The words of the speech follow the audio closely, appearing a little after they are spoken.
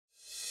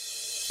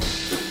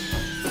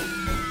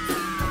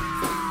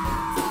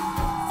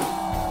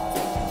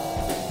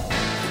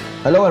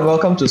Hello and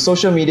welcome to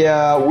Social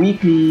Media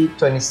Weekly,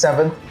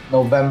 27th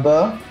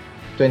November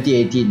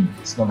 2018.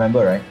 It's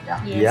November, right?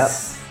 Yeah.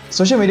 Yes.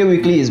 Social Media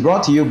Weekly is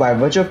brought to you by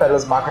Virtual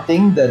Peddlers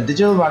Marketing, the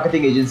digital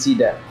marketing agency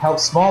that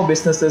helps small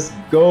businesses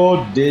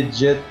go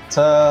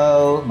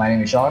digital. My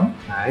name is Sean.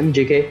 I'm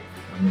JK.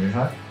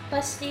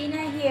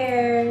 Christina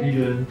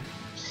here.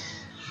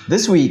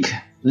 This week,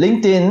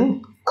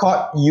 LinkedIn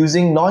caught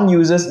using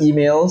non-users'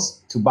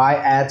 emails to buy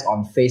ads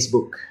on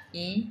Facebook.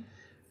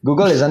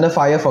 Google is under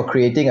fire for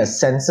creating a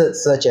censored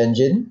search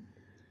engine.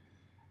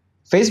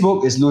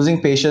 Facebook is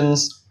losing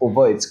patience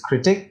over its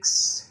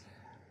critics.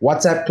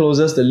 WhatsApp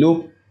closes the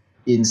loop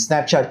in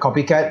Snapchat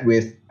copycat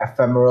with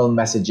ephemeral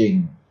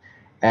messaging.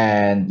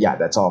 And yeah,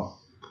 that's all.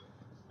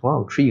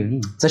 Wow, 3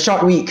 only. It's a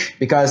short week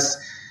because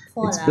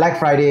it's Black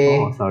Friday.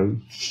 Oh, sorry.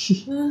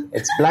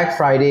 It's Black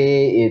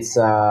Friday, it's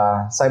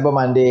Cyber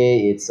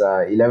Monday, it's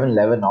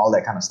 11/11, all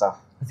that kind of stuff.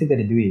 What's it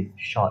gonna do with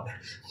short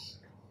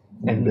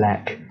and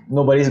black?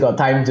 Nobody's got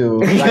time to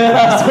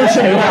write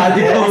social media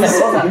articles.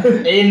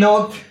 Ain't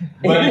no...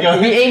 we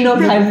ain't no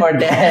time for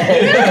that.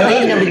 We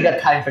ain't nobody got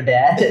time for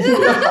that.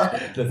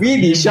 We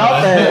be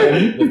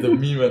shopping. That's the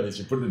meme one that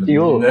you put in the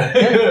Yo, meme.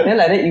 then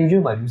like that,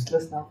 usually my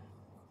useless now.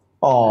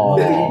 Oh.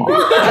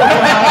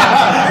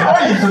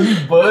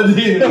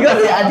 Birdie.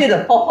 Because I did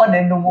the fourth one,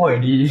 then no more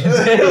already. He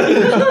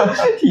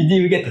didn't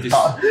even get to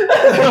talk.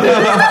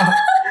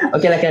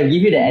 Okay, like I'll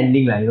give you the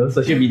ending, like,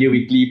 Social Media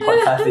Weekly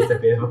podcast is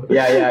available.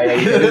 Yeah. You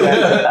can do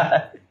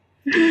that.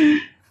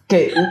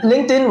 Okay,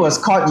 LinkedIn was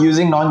caught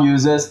using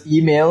non-users'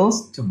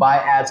 emails to buy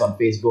ads on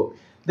Facebook.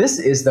 This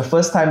is the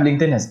first time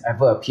LinkedIn has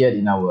ever appeared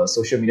in our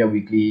Social Media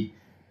Weekly.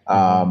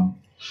 Oh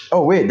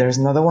wait, there's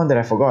another one that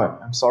I forgot.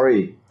 I'm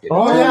sorry.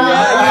 Oh,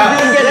 yeah,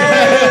 you didn't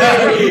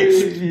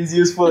get it. He's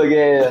useful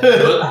again.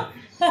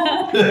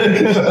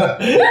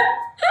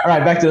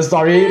 Alright, back to the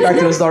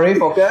story.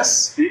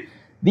 Focus.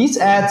 These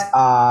ads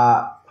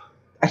are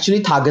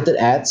actually targeted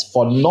ads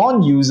for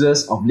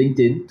non-users of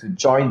LinkedIn to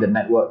join the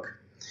network.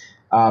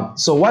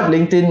 So what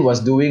LinkedIn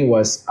was doing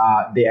was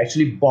they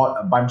actually bought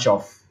a bunch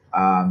of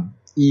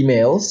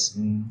emails,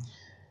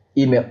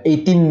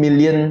 18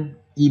 million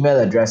email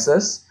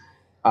addresses,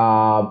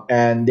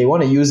 and they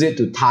want to use it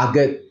to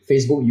target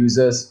Facebook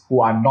users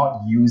who are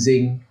not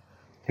using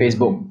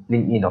Facebook.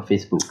 LinkedIn or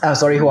Facebook.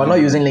 Who are not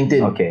using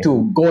LinkedIn, Okay.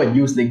 to go and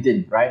use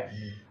LinkedIn, right?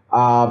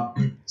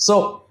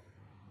 So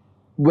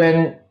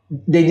when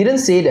they didn't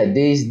say that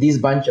these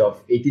bunch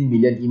of 18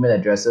 million email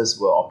addresses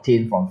were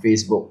obtained from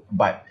Facebook,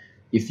 but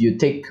if you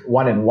take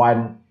one and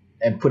one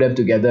and put them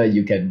together,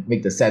 you can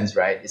make the sense,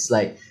 right? It's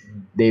like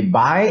they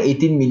buy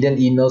 18 million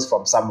emails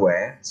from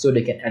somewhere so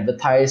they can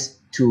advertise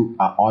to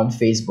on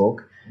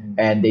Facebook,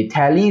 and they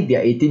tally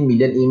their 18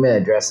 million email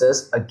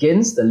addresses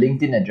against the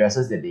LinkedIn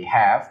addresses that they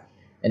have,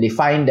 and they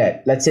find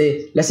that let's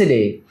say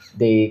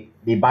they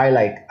buy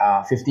like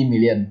 50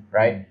 million,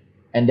 right?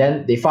 And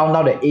then they found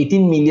out that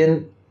 18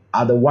 million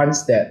are the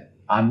ones that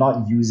are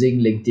not using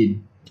LinkedIn.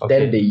 Okay.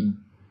 Then they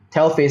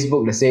tell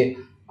Facebook, they say,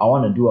 I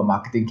want to do a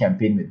marketing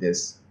campaign with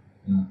this.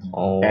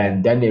 Oh.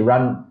 And then they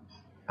run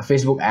a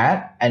Facebook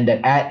ad, and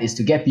that ad is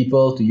to get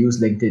people to use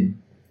LinkedIn.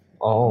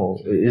 Oh,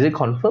 is it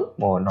confirmed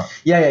or not?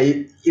 Yeah,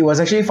 it was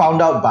actually found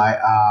out by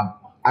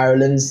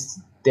Ireland's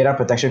Data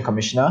Protection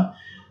Commissioner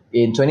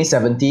in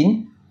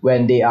 2017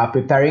 when they are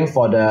preparing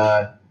for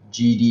the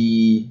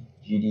GDPR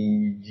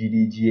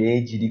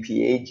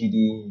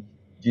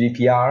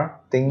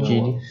thing. I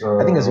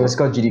think it's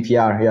called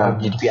GDPR. Yeah.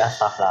 GDPR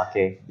stuff lah,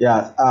 okay.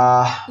 Yeah.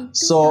 In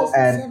So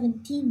and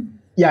 2017.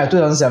 yeah, It's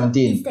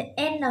 2017. the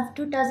end of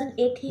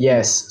 2018.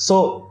 Yes.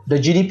 So the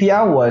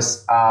GDPR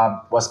was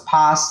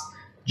passed.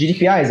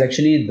 GDPR is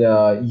actually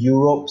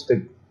Europe's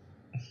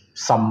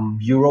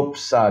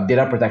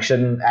Data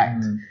Protection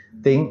Act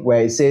thing,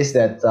 where it says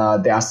that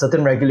there are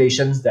certain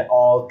regulations that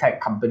all tech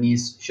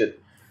companies should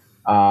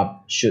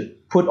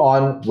put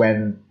on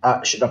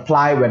should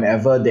apply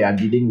whenever they are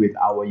dealing with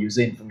our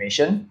user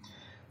information.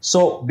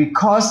 So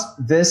because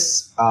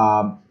this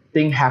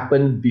thing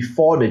happened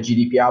before the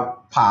GDPR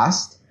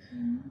passed,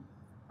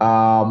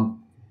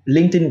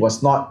 LinkedIn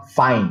was not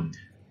fined.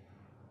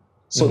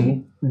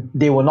 So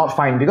they were not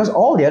fined because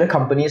all the other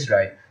companies,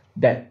 right,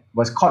 that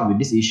was caught with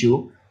this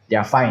issue, they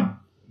are fined.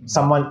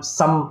 Some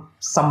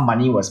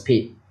money was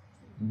paid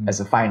as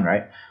a fine,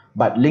 right?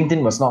 But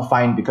LinkedIn was not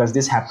fined because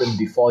this happened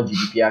before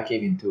GDPR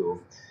came into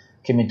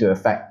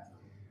effect.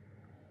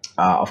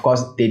 Of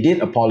course, they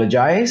did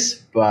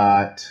apologize,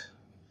 but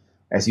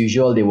as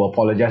usual, they will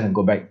apologize and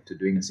go back to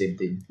doing the same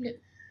thing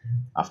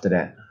after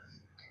that.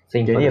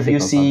 Same Do any of you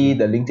see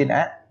the LinkedIn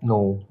ad?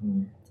 No.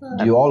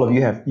 Do all of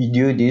you have? Do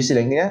you see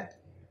LinkedIn ad?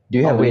 Do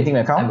you have a LinkedIn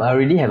account? I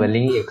already have a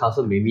LinkedIn account,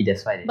 so maybe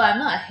that's why. But I'm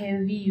not a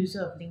heavy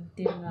user of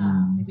LinkedIn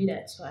lah. Maybe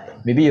that's why.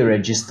 Maybe you're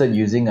registered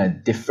using a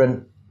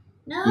different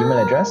No. email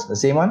address, the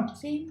same one?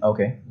 Same.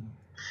 Okay.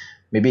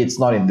 Maybe it's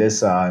not in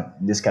this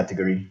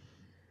category.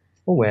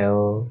 Oh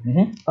well.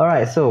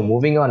 Alright, so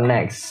moving on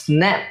next.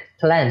 Snap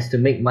plans to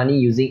make money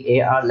using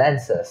AR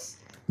lenses.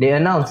 They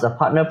announced a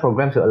partner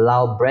program to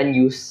allow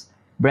brands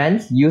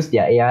use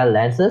their AR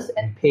lenses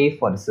and pay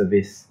for the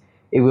service.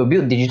 It will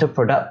build digital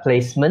product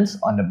placements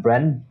on the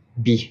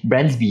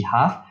brand's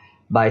behalf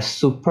by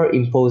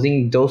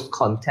superimposing those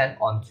content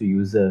onto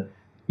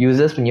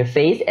users punya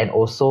face and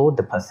also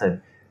the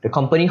person. The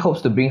company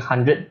hopes to bring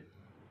 100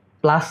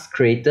 plus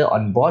creator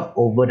on board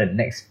over the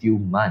next few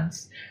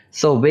months.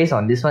 So based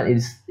on this one,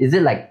 is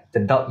it like the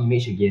dog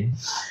image again?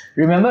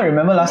 Remember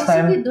last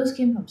Basically, time. those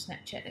came from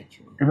Snapchat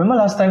actually. Remember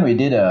last time we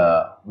did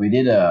a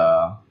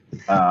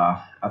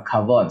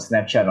cover on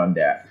Snapchat on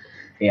their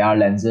AR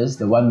lenses,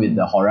 the one with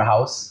the horror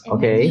house.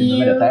 Okay.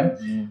 Remember that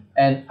time?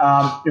 And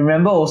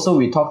remember also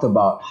we talked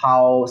about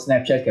how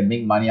Snapchat can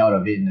make money out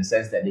of it in the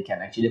sense that they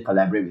can actually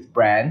collaborate with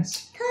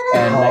brands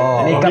and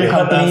like makeup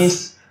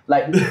companies.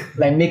 Like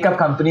makeup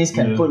companies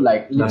can put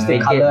like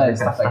lipstick color and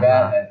stuff like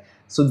that. And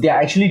so they are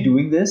actually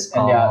doing this,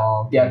 and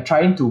they are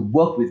trying to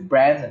work with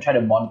brands and try to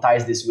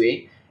monetize this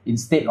way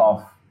instead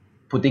of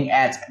putting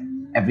ads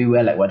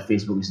everywhere like what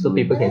Facebook is So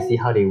doing. people can see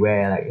how they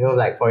wear, like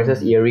like for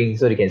instance earrings,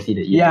 so they can see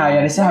the earrings.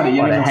 Yeah, they see how the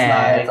or earrings the looks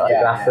hats, like. or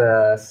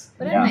glasses.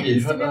 But then Yeah. my They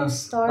heard Instagram us.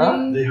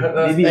 story. They heard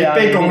us. Maybe, They yeah, pay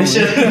maybe.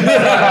 commission.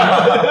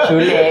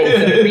 Truly,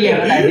 it's a free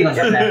advertising on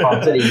their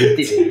platform, so they used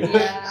it.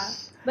 Yeah.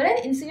 But then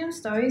Instagram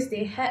stories,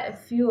 they had a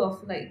few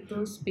of like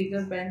those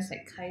bigger brands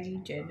like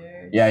Kylie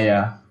Jenner.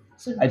 Yeah.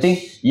 So I think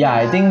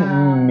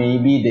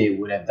maybe they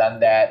would have done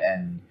that,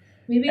 and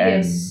maybe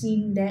and- they've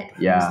seen that.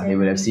 from yeah, they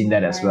would have seen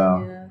that as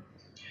well. Yeah.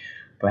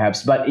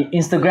 perhaps. But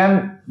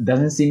Instagram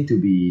doesn't seem to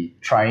be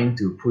trying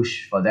to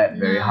push for that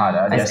very hard.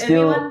 They're Because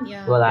still everyone,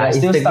 yeah. Well, they're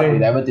still stuck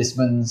with Instagram.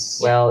 advertisements.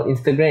 Well,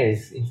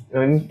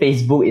 Instagram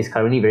Facebook is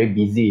currently very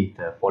busy with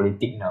the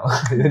politics now.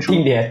 I don't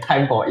think they have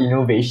time for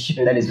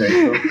innovation. That is very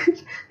true.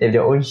 They have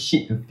their own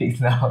shit to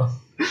fix now.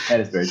 That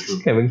is very true.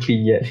 Haven't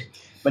cleaned yet.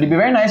 But it'd be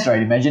very nice,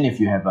 right? Imagine if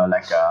you have a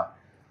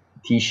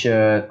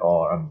t-shirt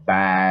or a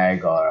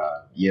bag or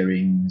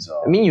earrings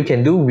or I mean, you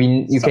can do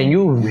you can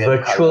use weird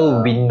virtual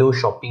colour. window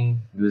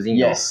shopping using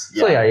Yes,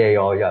 your. So yeah.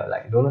 you're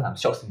like don't know some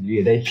shops in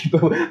you. Then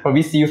people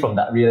probably see you from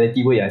that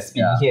reality where you're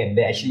speaking here and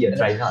then actually you're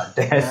trying out a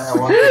test.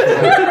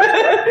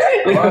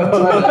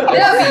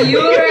 That'll be you,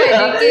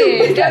 right,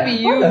 JK? That'll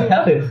be What the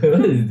you.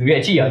 hell is doing?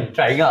 Actually, you're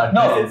trying out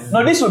a test.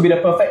 No, this would be the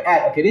perfect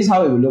ad. Okay, this is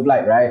how it would look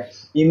like, right?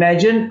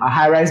 Imagine a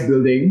high-rise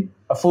building,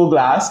 a full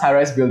glass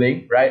high-rise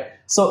building, right?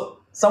 So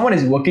someone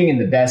is working in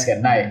the desk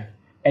at night,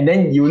 and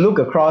then you look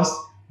across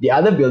the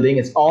other building,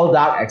 it's all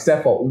dark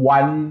except for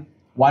one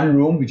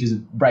room which is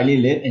brightly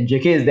lit, and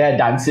JK is there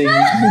dancing,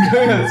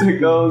 going in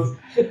circles.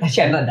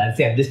 Actually, I'm not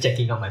dancing. I'm just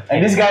checking out my pants.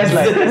 And this guy's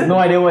like has no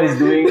idea what he's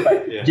doing,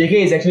 but JK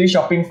is actually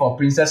shopping for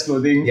princess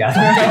clothing. Yeah.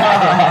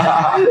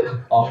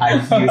 Or high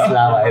heels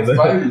lah, Must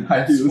whatever. buy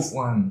ass hook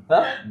one.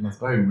 Huh? You must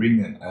buy a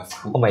ring and ass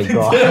hook. Oh my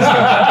god.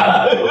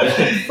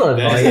 So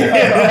annoying.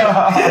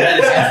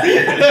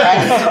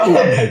 Oh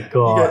my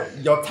god.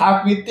 Your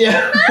char kway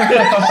teow.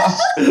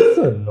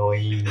 So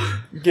annoying.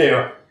 Okay,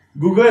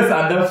 Google is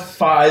under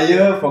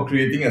fire for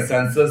creating a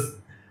censored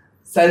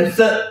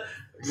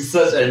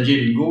research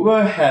engine.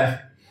 Google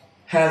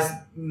has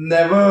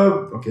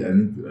never. Okay, I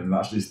need to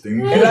enlarge this thing.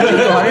 It's actually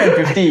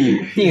 250.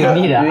 I think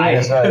you need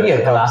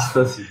a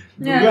glasses.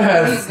 Google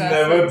has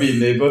never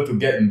been able to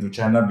get into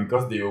China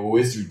because they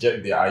always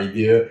reject the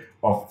idea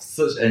of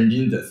search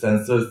engine that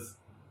censors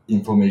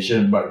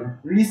information. But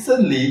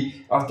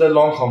recently, after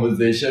long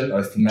conversation,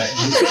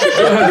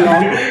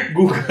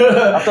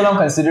 Google. After long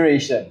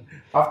consideration.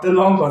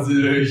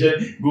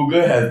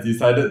 Google has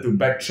decided to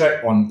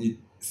backtrack on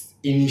its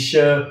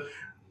initial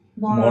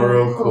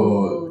moral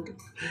code.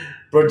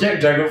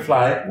 Project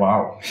Dragonfly,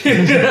 wow,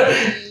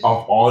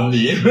 of all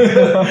names,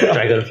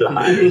 Dragonfly.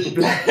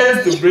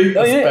 plans to bring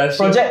Oh, a yeah, special.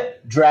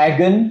 Project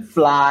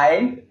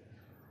Dragonfly.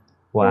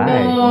 Why?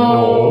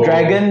 No.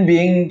 Dragon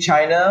being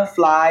China,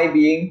 fly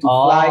being to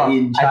fly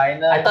in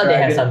China. I thought they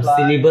have some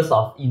dragonfly. syllabus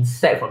of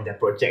insect from their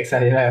projects.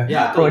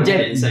 Yeah,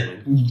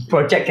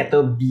 Project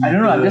Cattle Bee. I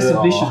don't know, I'm just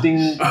simply or-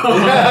 shooting.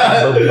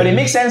 But it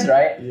makes sense,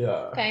 right?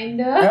 Yeah.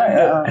 Kinda.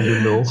 Yeah. I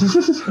don't know.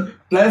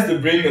 Plans to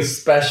bring a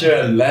special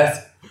and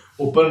less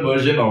open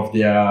version of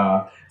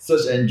their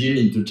search engine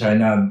into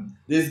China.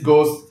 This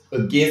goes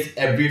against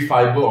every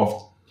fiber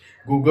of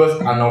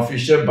Google's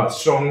unofficial but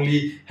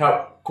strongly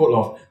held code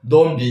of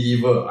 "Don't be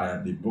evil."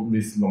 They broke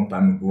this long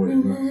time ago.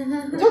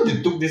 I thought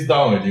they took this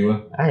down already.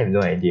 I have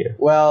no idea.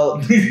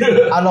 Well,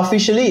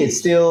 unofficially, it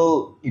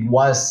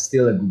was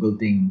still a Google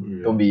thing.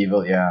 Yeah. Don't be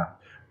evil, yeah.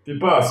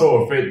 People are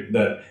so afraid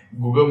that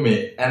Google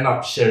may end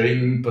up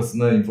sharing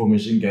personal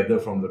information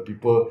gathered from the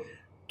people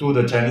to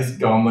the Chinese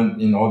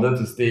government in order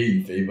to stay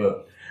in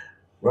favor.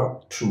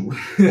 Well, true.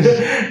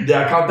 There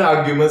are counter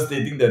arguments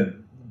stating that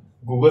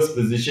Google's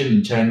position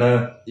in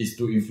China is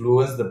to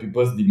influence the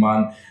people's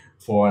demand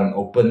for an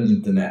open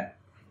internet.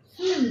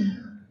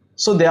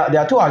 So there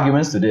are two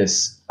arguments to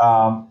this.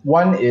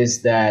 One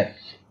is that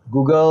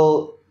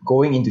Google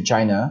going into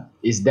China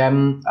is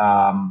them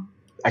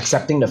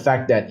accepting the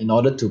fact that in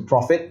order to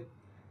profit,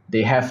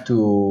 they have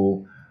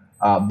to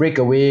break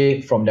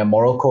away from their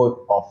moral code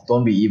of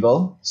don't be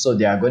evil. So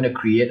they are going to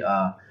create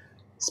a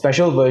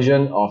special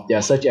version of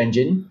their search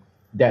engine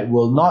that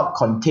will not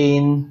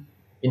contain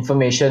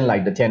information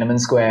like the Tiananmen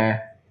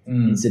Square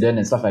incident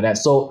and stuff like that.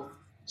 So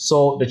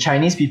the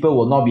Chinese people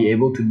will not be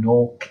able to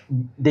know.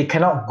 They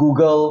cannot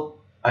Google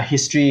a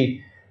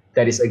history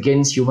that is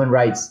against human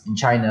rights in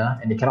China,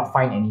 and they cannot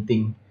find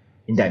anything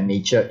in that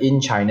nature in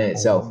China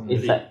itself.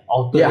 It's like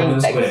altering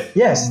text.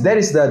 Yes,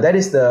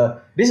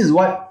 this is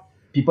what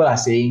people are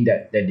saying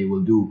that they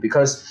will do,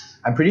 because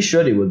I'm pretty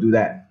sure they will do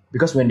that.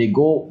 Because when you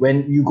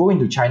go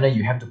into China,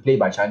 you have to play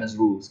by China's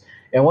rules.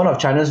 And one of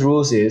China's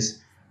rules is,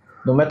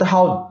 no matter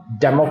how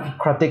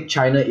democratic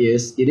China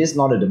is, it is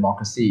not a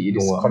democracy. It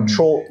is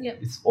controlled. Yep.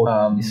 It's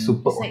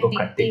super It's like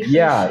autocratic. dictatorship.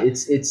 Yeah,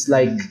 it's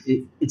like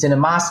it's in a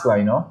mask,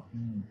 you know.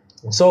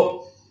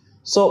 So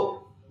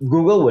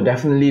Google will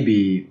definitely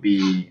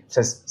be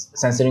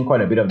censoring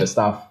quite a bit of the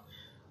stuff.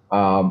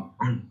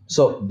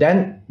 So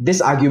then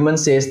this argument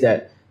says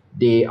that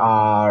they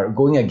are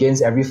going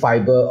against every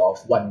fiber of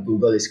what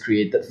Google is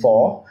created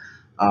for,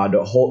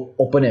 the whole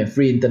open and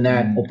free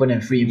internet, open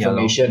and free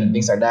information, and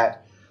things like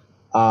that.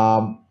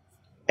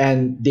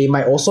 And they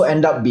might also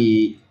end up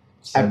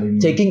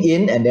taking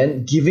in and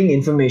then giving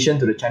information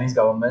to the Chinese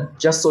government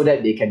just so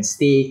that they can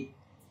stay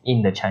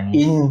In the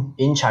Chinese.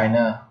 in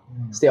China,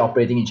 stay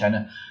operating in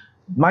China.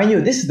 Mind you,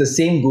 this is the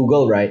same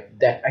Google, right,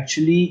 that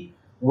actually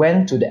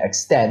went to the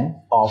extent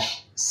of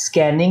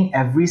scanning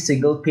every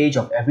single page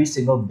of every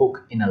single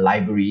book in a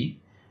library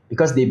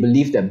because they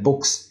believe that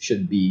books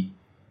should be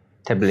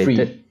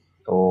Tabulated. free.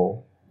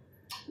 Oh.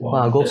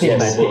 Wow, go page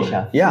by Yes. page.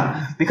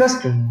 Yeah, because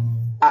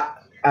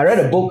I read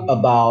a book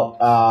about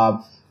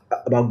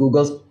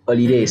Google's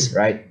early days,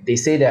 right? They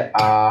say that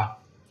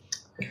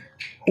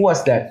who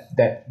was that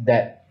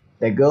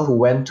girl who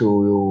went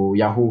to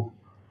Yahoo?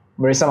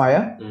 Marissa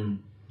Mayer?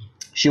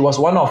 She was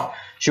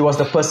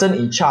the person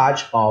in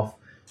charge of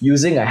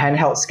using a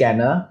handheld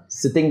scanner,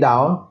 sitting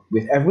down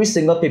with every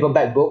single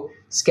paperback book,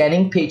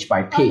 scanning page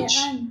by page.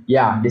 one.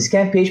 Yeah, they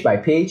scan page by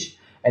page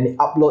and they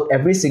upload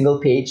every single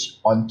page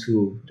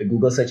onto the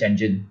Google search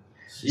engine.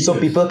 So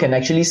people can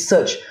actually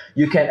search.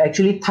 You can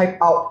actually type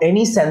out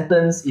any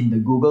sentence in the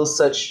Google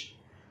search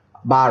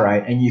bar,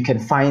 right? And you can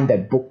find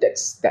that book that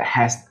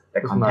has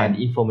the content.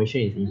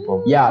 Information is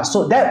info. Yeah,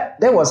 so that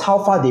was how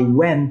far they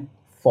went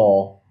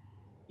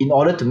in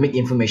order to make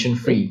information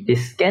free. They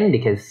scan, they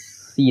can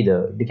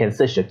they can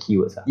search the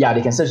keywords. Yeah,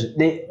 they can search.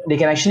 They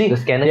can actually. The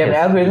scanner they have an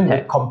can algorithm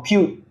that detect.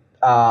 compute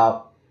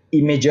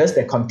images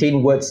that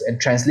contain words and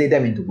translate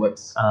them into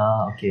words.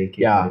 Okay.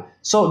 Yeah.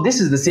 So this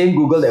is the same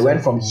Google that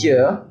went from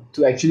here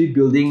to actually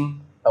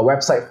building a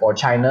website for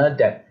China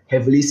that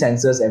heavily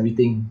censors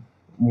everything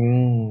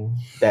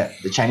that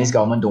the Chinese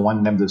government don't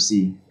want them to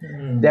see.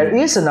 There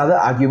is another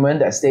argument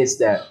that states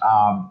that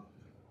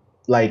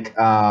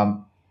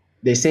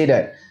they say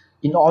that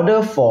in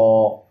order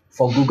for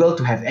Google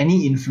to have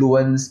any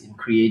influence in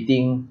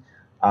creating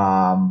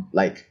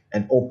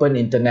an open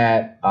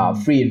internet,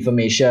 free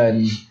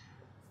information,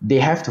 they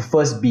have to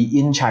first be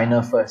in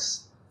China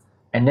first.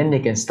 And then they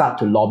can start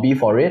to lobby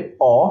for it,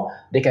 or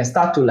they can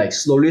start to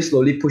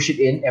slowly push it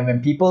in. And when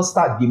people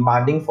start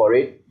demanding for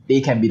it, they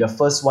can be the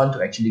first one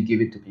to actually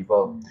give it to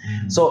people.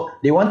 So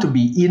they want to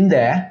be in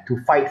there to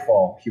fight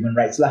for human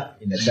rights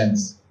in a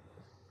sense.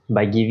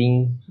 By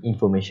giving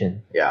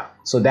information. Yeah.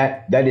 So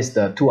that is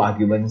the two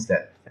arguments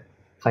that.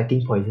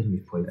 Fighting poison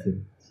with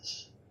poison.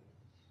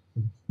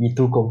 Me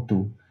too, Kong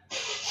too.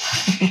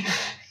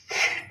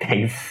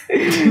 Thanks.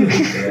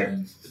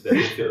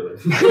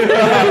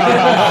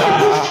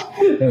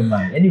 Never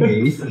mind.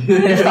 Anyways,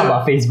 let's talk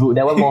about Facebook.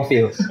 That one more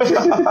fail.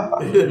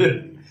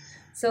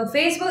 So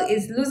Facebook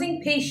is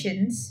losing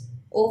patience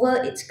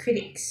over its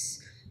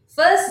critics.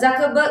 First,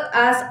 Zuckerberg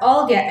asked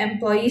all their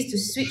employees to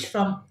switch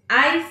from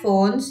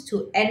iPhones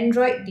to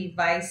Android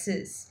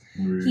devices.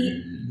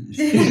 He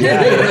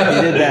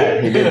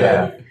Yeah, he did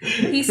that.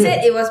 He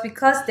said it was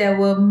because there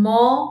were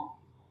more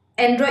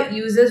Android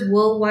users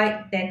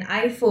worldwide than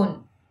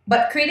iPhone.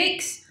 But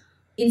critics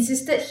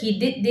insisted he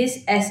did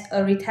this as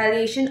a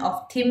retaliation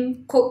of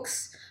Tim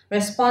Cook's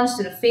response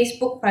to the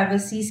Facebook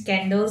privacy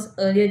scandals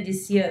earlier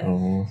this year.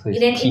 So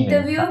In an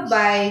interview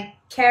by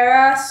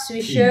Kara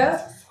Swisher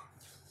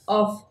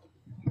of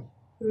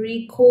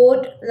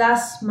Recode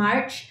last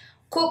March,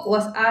 Cook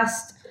was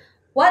asked,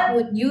 "What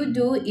would you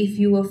do if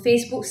you were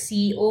Facebook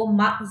CEO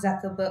Mark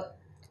Zuckerberg?"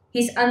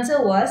 His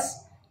answer was,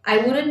 "I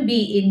wouldn't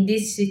be in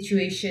this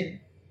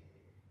situation."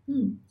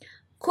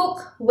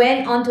 Cook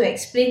went on to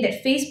explain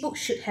that Facebook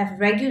should have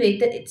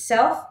regulated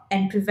itself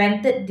and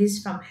prevented this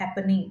from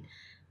happening.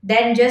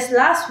 Then just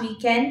last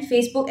weekend,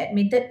 Facebook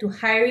admitted to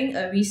hiring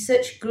a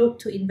research group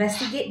to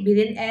investigate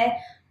billionaire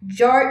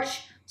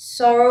George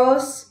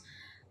Soros.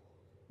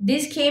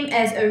 This came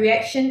as a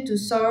reaction to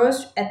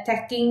Soros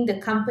attacking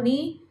the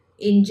company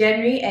in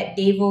January at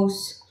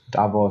Davos,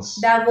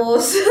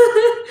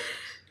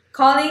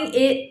 calling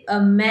it a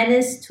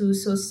menace to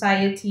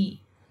society.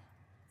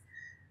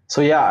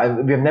 So yeah,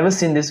 we have never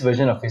seen this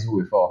version of Facebook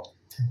before.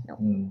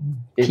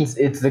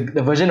 It's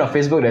the version of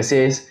Facebook that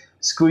says,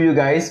 "Screw you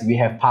guys, we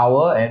have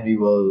power and we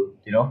will,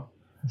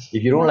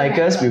 if you don't like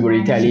us, we will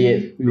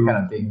retaliate," that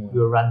kind of thing.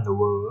 We'll run the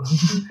world.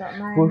 We got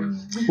money.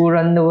 Who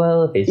run the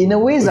world? Facebook. In a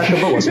way,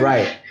 Zuckerberg was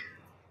right.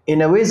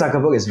 in a way,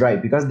 Zuckerberg is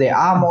right because there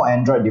are more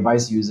Android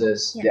device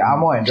users. Yeah. There are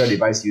more Android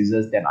device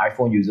users than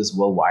iPhone users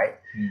worldwide.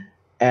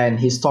 And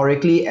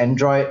historically,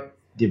 Android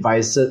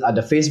devices,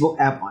 the Facebook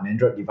app on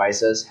Android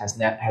devices has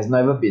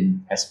never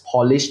been as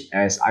polished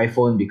as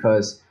iPhone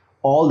because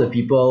all the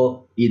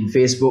people in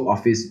Facebook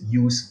office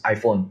use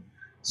iPhone,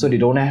 so they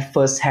don't have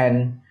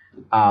first-hand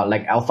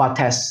like alpha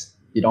tests,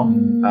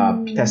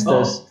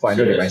 testers for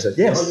Android devices.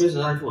 They all Yes, use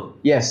an iPhone.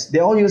 yes, they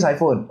all use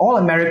iPhone. All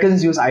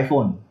Americans use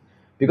iPhone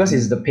because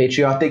it's the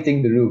patriotic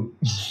thing to do.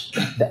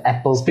 The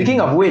Apple. Speaking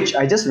of which,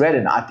 I just read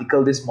an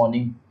article this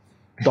morning.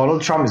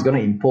 Donald Trump is going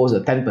to impose a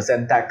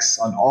 10% tax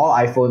on all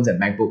iPhones and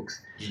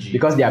MacBooks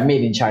because they are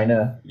made in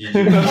China.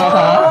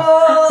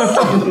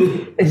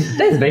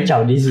 That's very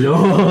childish, though.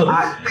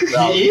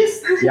 He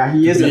is? Yeah,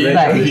 he is a very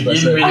Like, childish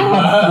person. he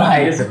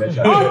He is a very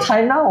childish.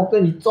 China 我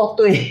跟你作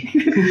对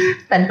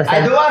 10%.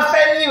 I don't want to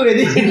fan you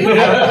already.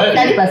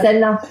 10%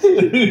 now.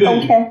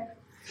 Don't care.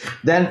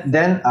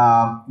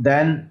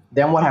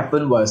 Then what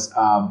happened was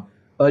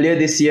earlier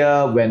this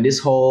year when this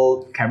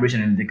whole Cambridge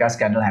Analytica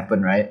scandal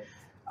happened, right?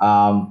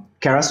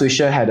 Kara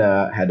Swisher had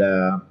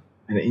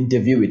an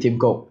interview with Tim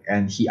Cook,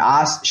 and she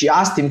asked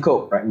Tim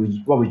Cook, right,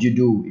 what would you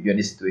do if you're in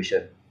this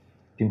situation?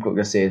 Tim Cook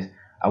just says,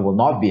 I will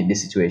not be in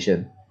this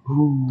situation.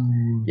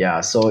 Ooh,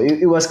 Yeah, so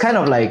it was kind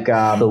of like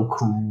so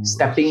cool.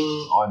 stepping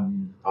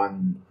on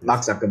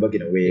Mark Zuckerberg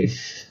in a way,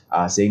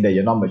 saying that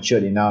you're not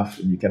matured enough,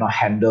 and you cannot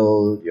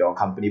handle your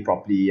company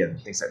properly and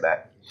things like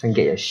that. Can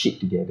get your shit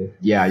together.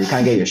 Yeah, you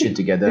can't get your shit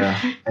together.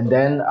 And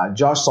then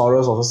George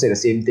Soros also said the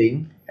same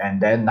thing,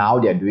 and then now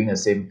they're doing the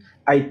same.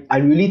 I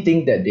really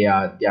think that they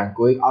are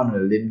going out on a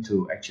limb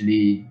to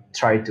actually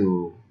try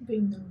to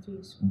Bring down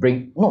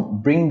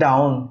Facebook. bring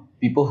down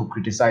people who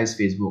criticize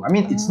Facebook. I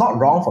mean, it's not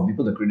wrong for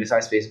people to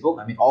criticize Facebook.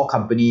 I mean, all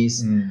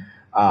companies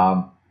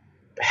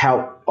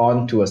held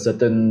on to a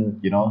certain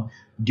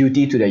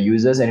duty to their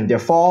users, and if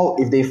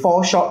they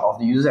fall short of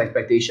the user's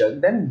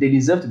expectation, then they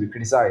deserve to be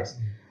criticized.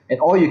 And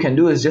all you can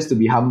do is just to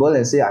be humble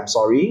and say, I'm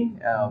sorry,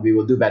 we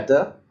will do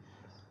better.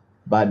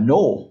 But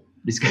no,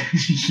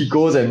 he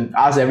goes and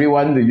asks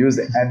everyone to use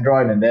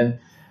Android, and then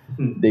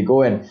they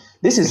go and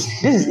this is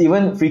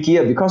even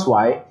freakier because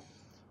why?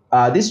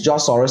 This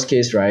George Soros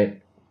case,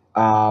 right?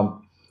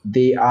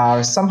 They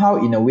are somehow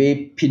in a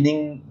way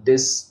pinning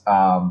this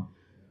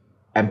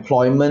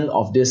employment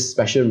of this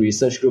special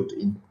research group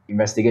to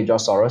investigate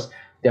George Soros.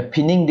 They're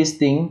pinning this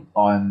thing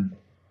on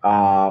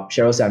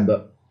Sheryl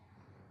Sandberg.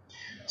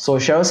 So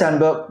Sheryl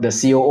Sandberg, the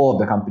COO of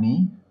the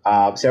company,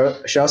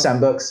 Sheryl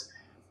Sandberg's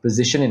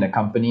position in the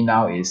company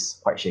now is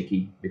quite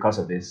shaky because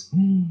of this.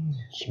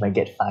 She might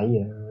get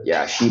fired.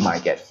 Yeah, she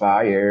might get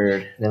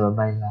fired. Never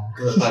mind lah.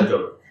 Good find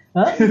job.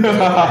 Huh?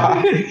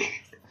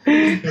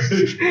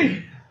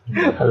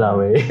 Hello,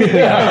 eh.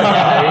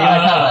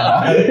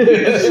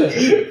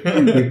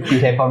 He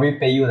can probably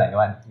pay you like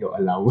what? Your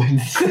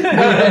allowance.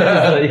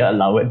 Your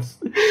allowance.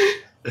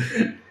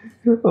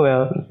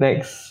 Well,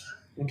 next.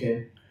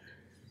 Okay.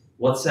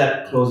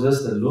 WhatsApp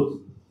closes the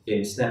loop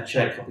in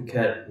Snapchat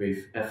copycat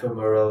with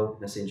ephemeral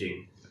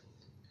messaging.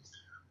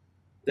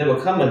 There will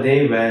come a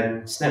day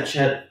when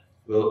Snapchat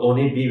will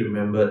only be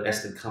remembered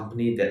as the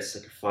company that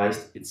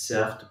sacrificed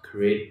itself to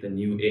create the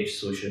new age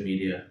social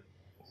media.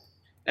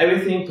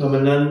 Everything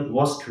permanent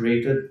was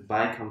created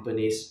by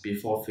companies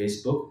before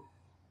Facebook,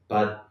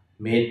 but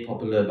made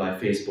popular by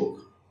Facebook.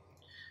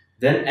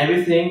 Then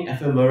everything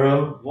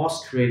ephemeral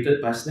was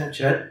created by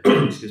Snapchat,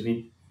 excuse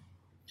me,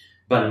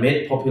 but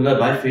made popular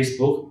by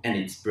Facebook and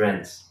its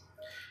brands.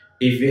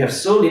 If we have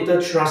so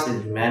little trust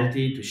in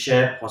humanity to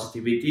share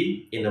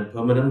positivity in a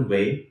permanent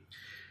way,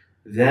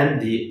 then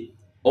the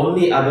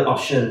only other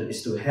option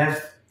is to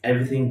have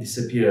everything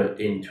disappear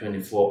in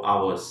 24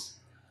 hours.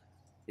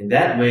 In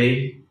that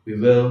way, we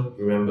will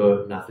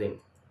remember nothing.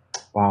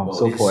 Wow, Wow,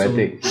 so it's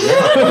poetic.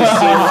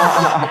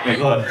 oh my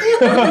god.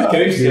 Can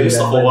we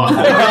stop for a while?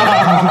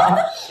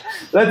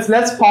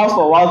 Let's pause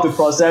for a while to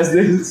process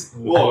this.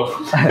 Whoa.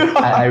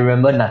 I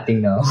remember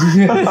nothing now.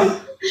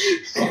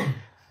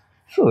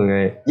 So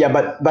right. Yeah,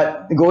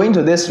 but going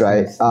to this,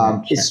 right?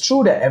 It's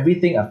true that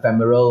everything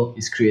ephemeral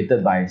is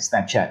created by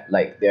Snapchat,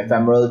 like the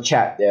ephemeral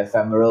chat, the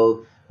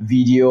ephemeral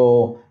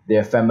video, the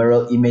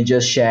ephemeral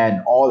images shared,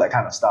 and all that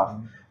kind of stuff.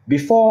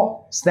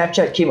 Before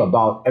Snapchat came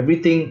about,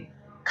 everything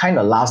kind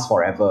of lasts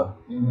forever.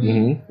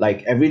 Mm-hmm.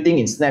 Like everything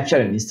in Snapchat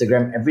and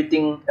Instagram,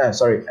 everything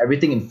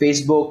in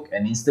Facebook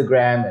and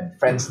Instagram and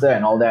Friendster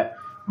and all that,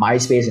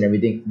 MySpace and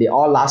everything, they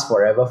all last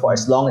forever for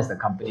as long as the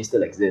company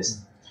still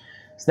exists.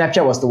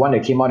 Snapchat was the one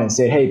that came out and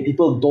said, hey,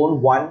 people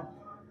don't want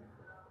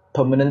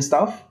permanent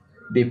stuff.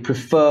 They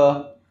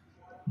prefer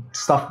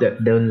stuff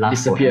that Don't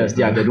last disappears.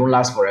 forever. Yeah, they don't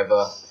last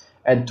forever.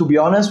 And to be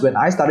honest, when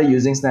I started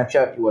using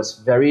Snapchat, it was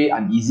very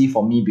uneasy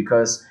for me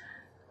because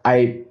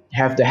I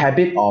have the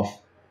habit of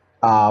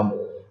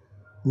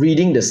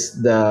reading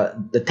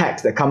the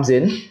text that comes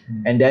in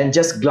and then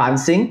just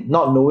glancing,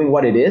 not knowing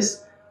what it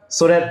is,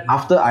 so that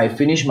after I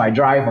finish my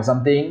drive or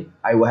something,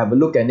 I will have a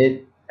look at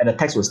it and the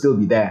text will still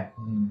be there.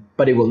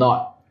 But it will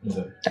not.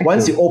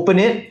 Once you open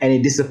it and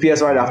it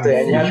disappears right after,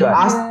 and you have to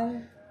ask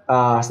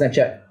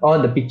Snapchat.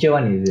 Oh, the picture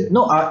one is it?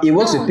 No, it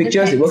works No, with the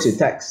pictures. It works text. with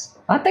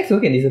text. Text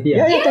also can disappear.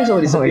 Yeah, text will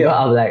Oh my disappear.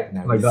 god, I'm like,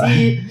 oh my god.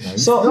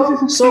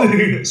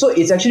 So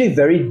it's actually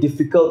very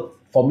difficult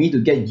for me to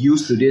get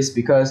used to this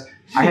because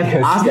I have to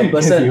ask that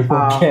person, You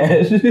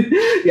forget.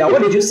 yeah,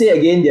 what did you say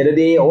again the other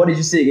day, or what did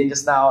you say again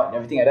just now, and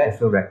everything like that.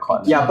 There's no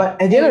record. Yeah, but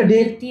at the end of the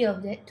day, Guilty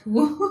of that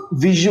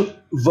too.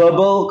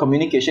 verbal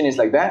communication is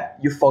like that.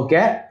 You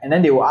forget, and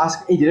then they will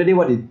ask, "Hey, the other day,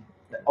 what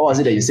was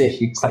it that you said?"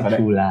 Actually Stuff quite like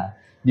that. true lah.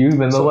 Do you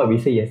remember So- what we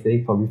said yesterday?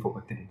 Probably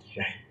forgotten already,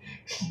 right?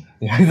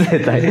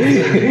 It's like,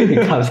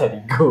 it comes and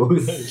it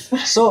goes.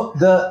 So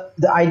the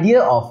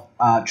idea of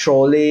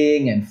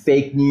trolling and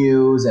fake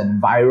news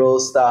and viral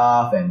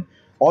stuff and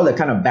all the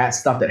kind of bad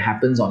stuff that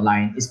happens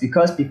online is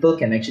because people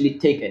can actually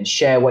take and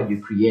share what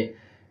you create,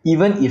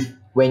 even if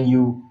when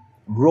you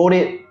wrote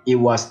it, it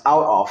was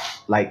out of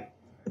like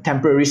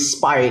temporary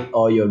spite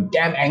or you're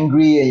damn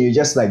angry and you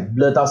just like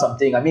blurt out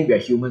something. I mean, we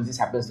are humans. This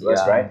happens to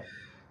us, Yeah. right?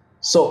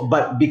 So,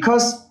 but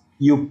because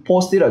you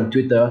post it on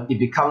Twitter, it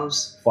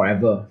becomes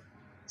forever.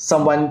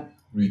 Someone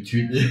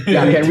Retweet.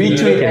 can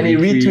retweet and it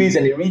retweet. retweets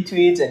and it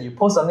retweets and you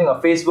post something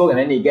on Facebook and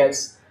then it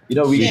gets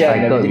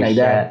reshared and everything like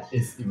that.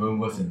 It's even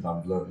worse in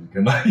Tumblr. You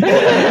cannot. you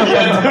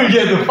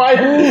have to find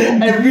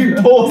every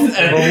post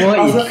and More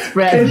I was it like,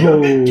 spreads,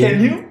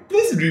 can you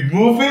please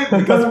remove it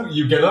because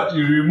you cannot.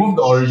 You remove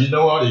the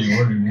original one, and you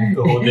won't remove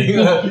the whole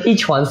thing.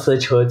 Each one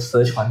search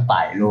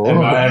 100咯。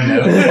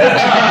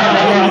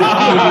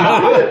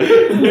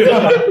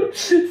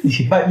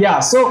 But yeah,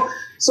 so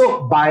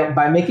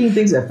by making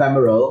things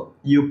ephemeral,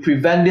 you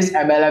prevent this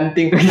MLM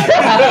thing from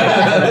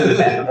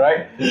happening,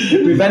 right?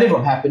 You prevent it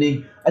from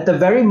happening. At the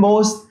very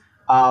most,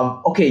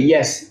 okay,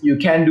 yes, you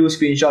can do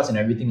screenshots and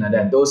everything like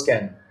that. Those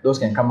can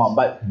come out,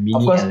 but Mini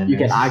of course you LMS.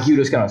 can argue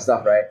those kind of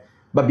stuff, right?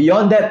 But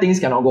beyond that, things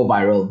cannot go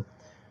viral,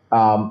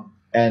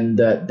 and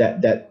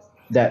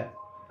that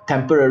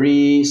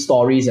temporary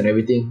stories and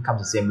everything comes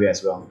the same way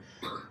as well.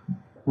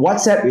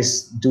 WhatsApp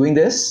is doing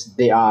this.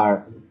 They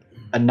are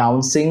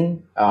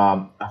announcing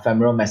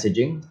ephemeral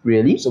messaging.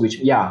 Really? So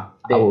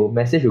Our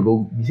message will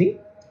go missing?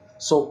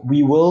 so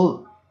we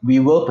will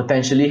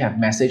potentially have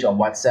message on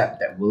WhatsApp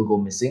that will go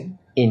missing,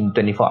 In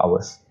 24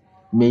 hours.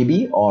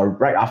 maybe, or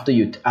right after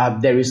you.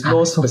 There is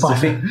no So far.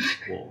 specific.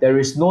 There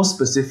is no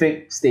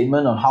specific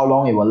statement on how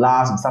long it will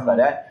last and stuff like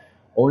that.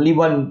 Only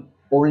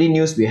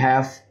news we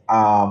have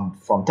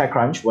from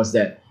TechCrunch was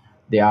that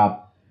they are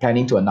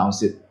planning to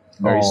announce it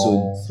very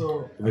soon.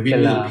 So, Maybe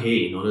Okay need lah. to pay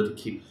in order to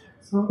keep.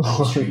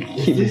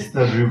 is this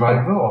the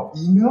revival of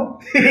email?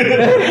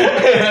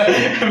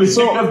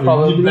 So,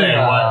 Probably black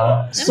and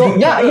white. So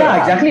yeah,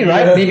 exactly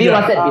right. Maybe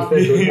Yeah. WhatsApp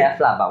business don't have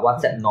lah,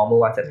 but normal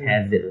WhatsApp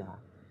has it lah.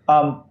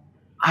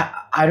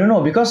 I don't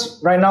know, because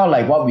right now,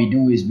 like, what we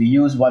do is we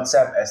use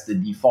WhatsApp as the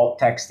default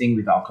texting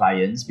with our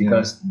clients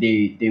because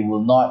they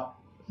will not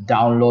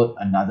download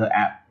another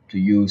app to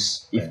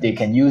use. If they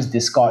can use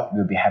Discord,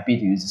 we'll be happy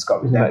to use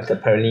Discord with them. But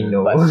apparently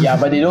no.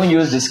 But they don't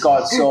use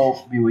Discord, so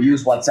we will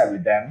use WhatsApp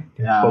with them.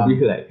 Probably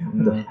like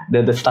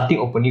the starting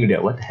opening there,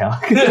 what the hell?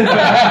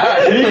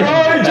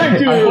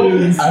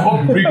 I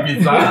hope you bring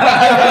pizza.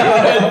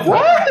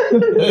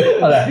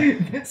 Or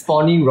like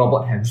spawning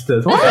robot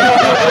hamsters.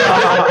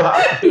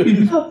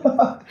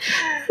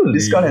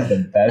 Discord has the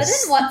But then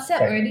best.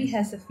 WhatsApp already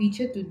has a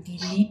feature to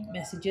delete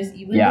messages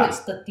even Yeah. though it's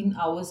 13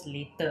 hours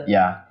later.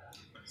 Yeah.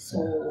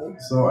 So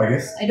So I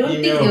guess I don't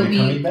think email it'll will be-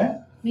 coming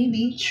back.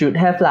 maybe. Should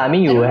have lah. I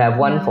mean, you I will don't- have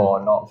one yeah.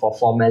 for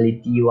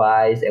formality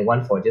wise and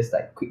one for just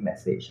like quick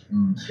message.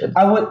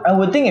 I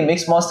would think it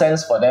makes more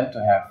sense for them to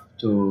have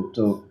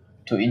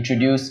to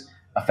introduce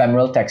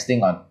ephemeral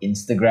texting on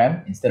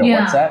Instagram instead of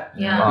Yeah. WhatsApp.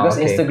 Yeah. Ah, Because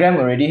okay. Instagram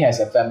already has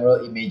ephemeral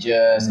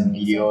images and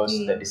videos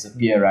Exactly. that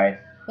disappear, right?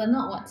 But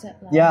not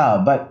WhatsApp. Lah. Yeah,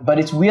 but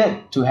it's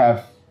weird to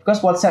have, because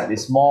WhatsApp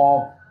is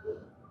more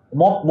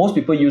most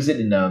people use it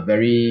in a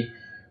very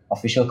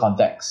official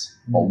context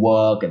for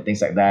work and things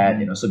like that,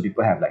 so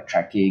people have like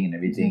tracking and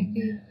everything.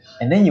 Exactly.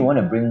 And then you want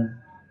to bring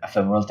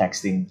ephemeral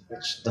texting,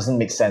 which doesn't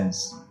make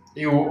sense.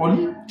 It will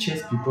only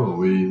chase people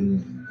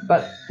away.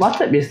 But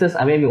WhatsApp business,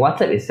 I mean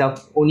WhatsApp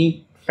itself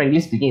only,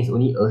 frankly speaking, it's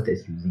only us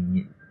that's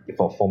using it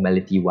for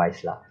formality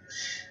wise lah.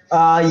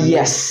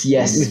 Yes,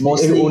 It's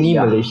mostly only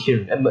yeah.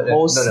 Malaysian.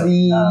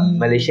 Mostly-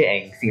 Malaysia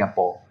and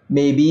Singapore.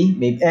 Maybe,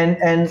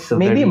 and So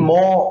maybe very-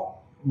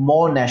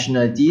 more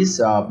nationalities,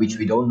 which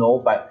we don't know,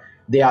 but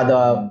they are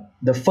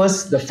the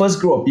first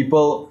group of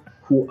people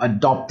who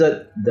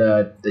adopted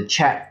the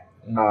chat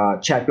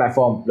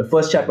platform, the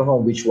first chat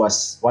platform, which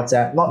was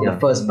WhatsApp, not the Yeah.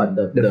 first, but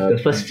The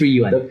first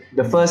free one.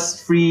 the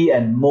first free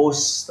and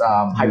most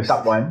hyped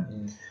up one,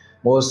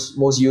 most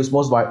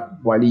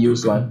widely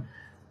used one,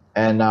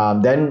 and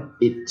then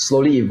it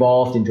slowly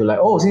evolved into like,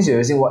 oh, since you're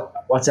using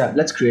WhatsApp,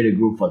 let's create a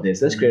group for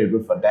this, let's create a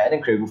group for that, and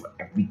then create a group for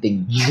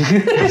everything.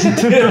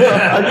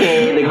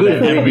 Okay, the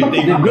good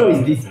Everything. the group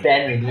is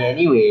disbanded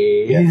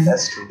anyway. Yeah,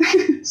 that's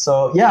true.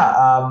 So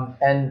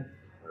and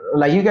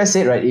like you guys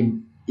said, right,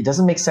 it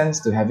doesn't make sense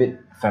to have it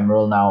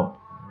ephemeral now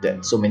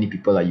that so many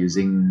people are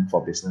using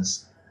for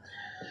business.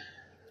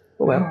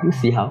 Well, we'll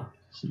see how.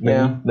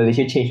 Yeah.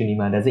 Malaysia changed only,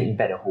 doesn't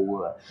impact the whole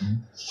world.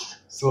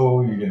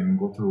 So you can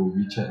go to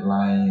WeChat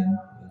Line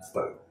and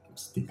start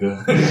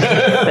sticker.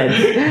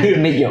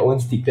 And make your own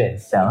sticker and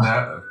sell.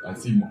 I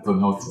see Mockton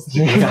House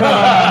sticker.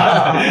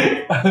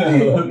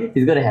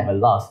 He's gonna have a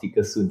lot of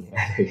stickers soon.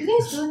 You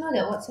guys don't know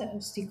that WhatsApp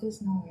has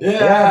stickers now, right?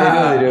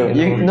 Yeah, they do.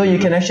 Yeah. You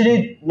can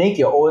actually make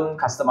your own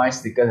customized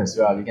stickers as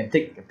well. You can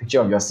take a picture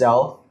of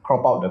yourself,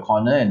 crop out the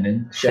corner, and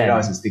then share it out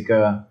as a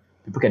sticker.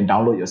 People can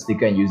download your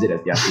sticker and use it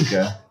as their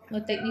sticker.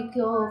 Well,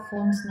 technical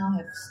phones now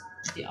have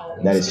our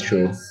own That is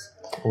true. stickers.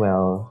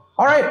 Well,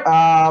 All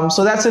right,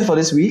 so that's it for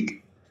this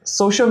week.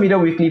 Social Media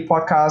Weekly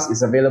podcast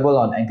is available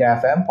on Anchor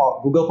FM,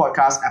 Google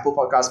Podcasts, Apple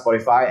Podcasts,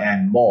 Spotify,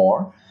 and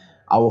more.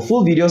 Our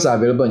full videos are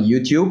available on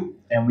YouTube,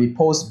 and we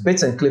post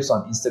bits and clips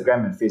on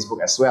Instagram and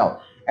Facebook as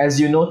well. As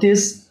you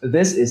notice,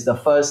 this is the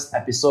first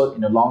episode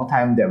in a long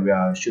time that we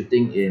are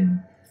shooting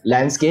in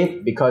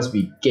landscape because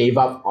we gave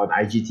up on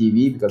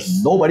IGTV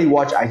because nobody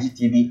watched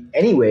IGTV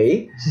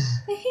anyway.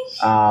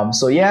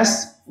 So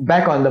yes,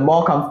 back on the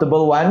more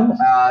comfortable one.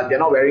 They're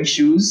not wearing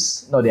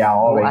shoes. No, they are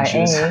all wearing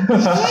shoes.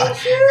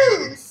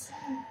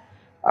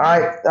 All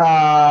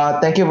right.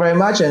 Thank you very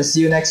much and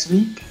see you next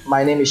week.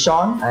 My name is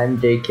Sean. I'm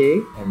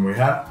JK. And we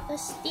have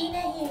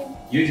Christina here.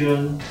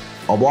 Yujun.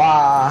 Au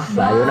revoir.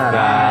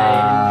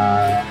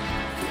 Sayonara.